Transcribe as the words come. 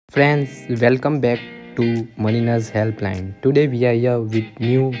Friends, welcome back to Manina's Helpline. Today we are here with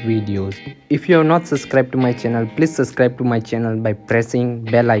new videos. If you have not subscribed to my channel, please subscribe to my channel by pressing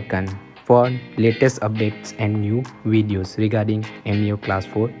bell icon for latest updates and new videos regarding MEO Class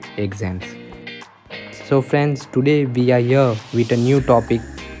 4 exams. So friends, today we are here with a new topic,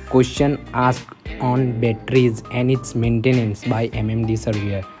 question asked on batteries and its maintenance by MMD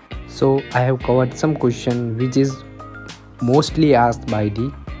surveyor. So I have covered some question which is mostly asked by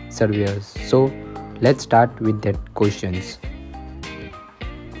the surveyors. So let's start with that questions.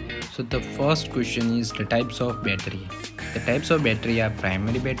 So the first question is the types of battery. The types of battery are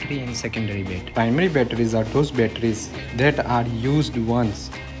primary battery and secondary battery. Primary batteries are those batteries that are used once,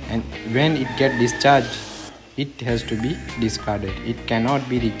 and when it gets discharged, it has to be discarded. It cannot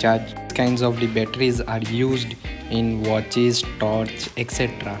be recharged. These kinds of the batteries are used in watches, torch,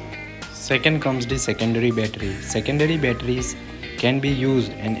 etc. Second comes the secondary battery. Secondary batteries can be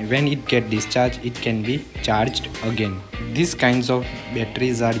used, and when it gets discharged, it can be charged again. These kinds of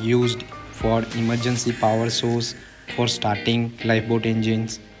batteries are used for emergency power source, for starting lifeboat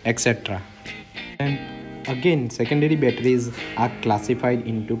engines, etc. And again, secondary batteries are classified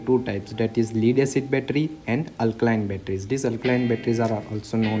into two types, that is lead acid battery and alkaline batteries. These alkaline batteries are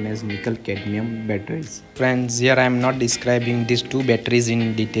also known as nickel cadmium batteries. Friends, here I am not describing these two batteries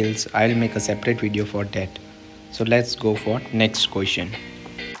in details. I will make a separate video for that. So let's go for next question.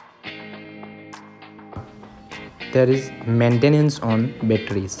 There is maintenance on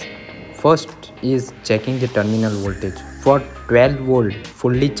batteries. First is checking the terminal voltage. For 12 volt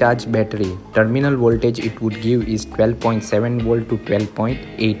fully charged battery, terminal voltage it would give is 12.7 volt to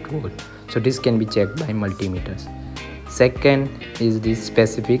 12.8 volt. So this can be checked by multimeters. Second is the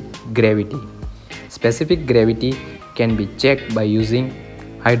specific gravity. Specific gravity can be checked by using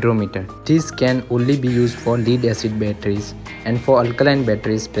hydrometer. This can only be used for lead acid batteries, and for alkaline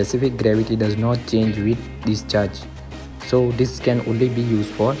batteries specific gravity does not change with discharge. So this can only be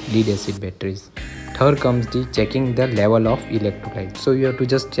used for lead acid batteries. Third comes the checking the level of electrolyte. So you have to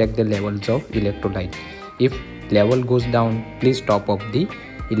just check the levels of electrolyte. If level goes down, please top up the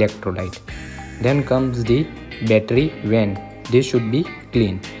electrolyte. Then comes the battery vent. This should be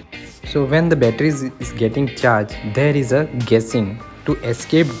clean. So when the battery is getting charged, there is a gassing. To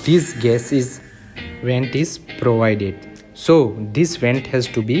escape these gases, vent is provided. So this vent has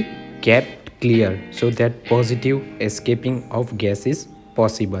to be kept clear so that positive escaping of gas is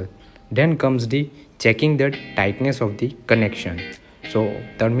possible. Then comes the checking the tightness of the connection. So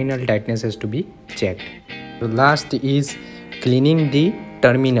terminal tightness has to be checked. The last is cleaning the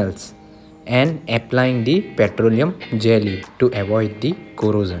terminals and applying the petroleum jelly to avoid the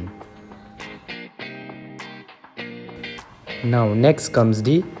corrosion. Now next comes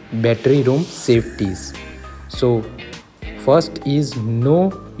the battery room safeties. So first is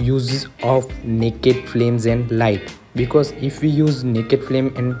no use of naked flames and light, because if we use naked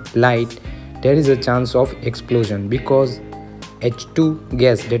flame and light, there is a chance of explosion because H2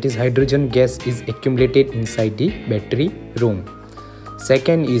 gas, that is hydrogen gas, is accumulated inside the battery room.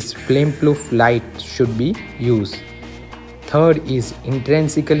 Second is flame proof light should be used. Third is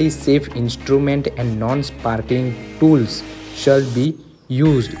intrinsically safe instrument and non-sparkling tools shall be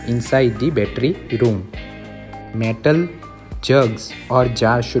used inside the battery room. Metal jugs or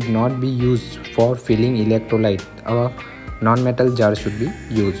jars should not be used for filling electrolyte. A non-metal jar should be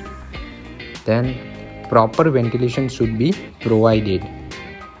used. Then proper ventilation should be provided.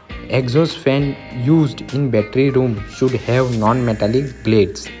 Exhaust fan used in battery room should have non-metallic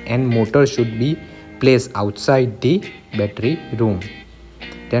blades, and motor should be placed outside the battery room.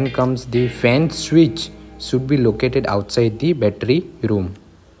 Then comes the fan switch should be located outside the battery room.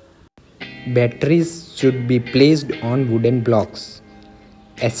 Batteries should be placed on wooden blocks.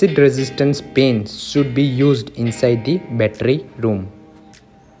 Acid resistance panes should be used inside the battery room.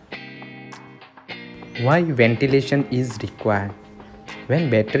 Why ventilation is required? When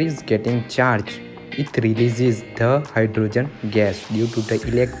battery is getting charged, it releases the hydrogen gas due to the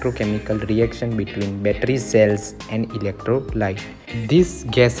electrochemical reaction between battery cells and electrolyte. These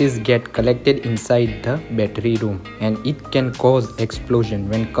gases get collected inside the battery room, and it can cause explosion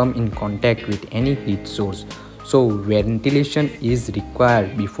when come in contact with any heat source. So ventilation is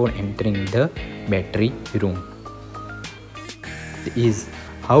required before entering the battery room. Is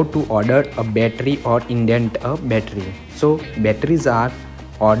how to order a battery or indent a battery. So batteries are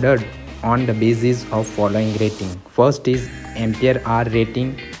ordered on the basis of following rating. First is ampere hour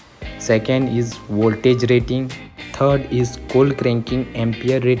rating. Second is voltage rating. Third is cold cranking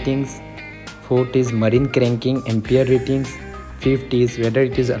ampere ratings. Fourth is marine cranking ampere ratings. Fifth is whether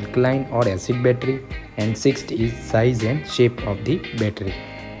it is alkaline or acid battery. And sixth is size and shape of the battery.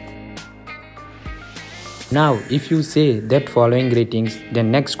 Now, if you say that following ratings, the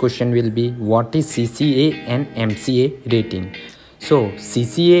next question will be what is CCA and MCA rating? So,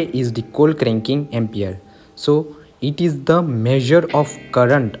 CCA is the cold cranking ampere. So, it is the measure of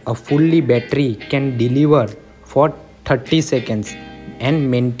current a fully battery can deliver for 30 seconds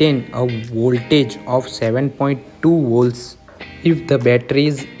and maintain a voltage of 7.2 volts if the battery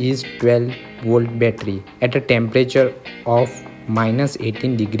is 12 volt battery at a temperature of minus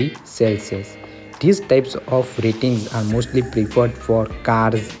 18 degree Celsius. These types of ratings are mostly preferred for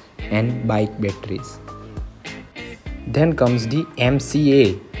cars and bike batteries. Then comes the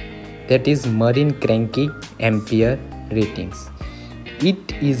MCA, that is marine cranky ampere ratings.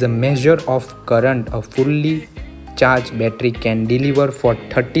 It is a measure of current a fully charged battery can deliver for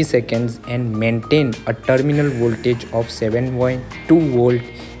 30 seconds and maintain a terminal voltage of 7.2 volt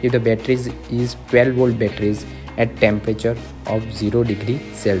if the battery is 12 volt batteries at temperature of 0 degree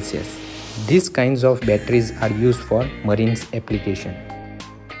Celsius. These kinds of batteries are used for marines application.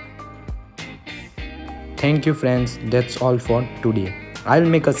 Thank you friends, that's all for today. I'll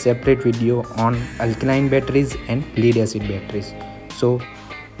make a separate video on alkaline batteries and lead acid batteries. So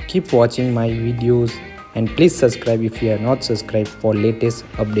keep watching my videos and please subscribe if you are not subscribed for latest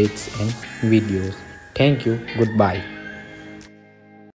updates and videos. Thank you, goodbye.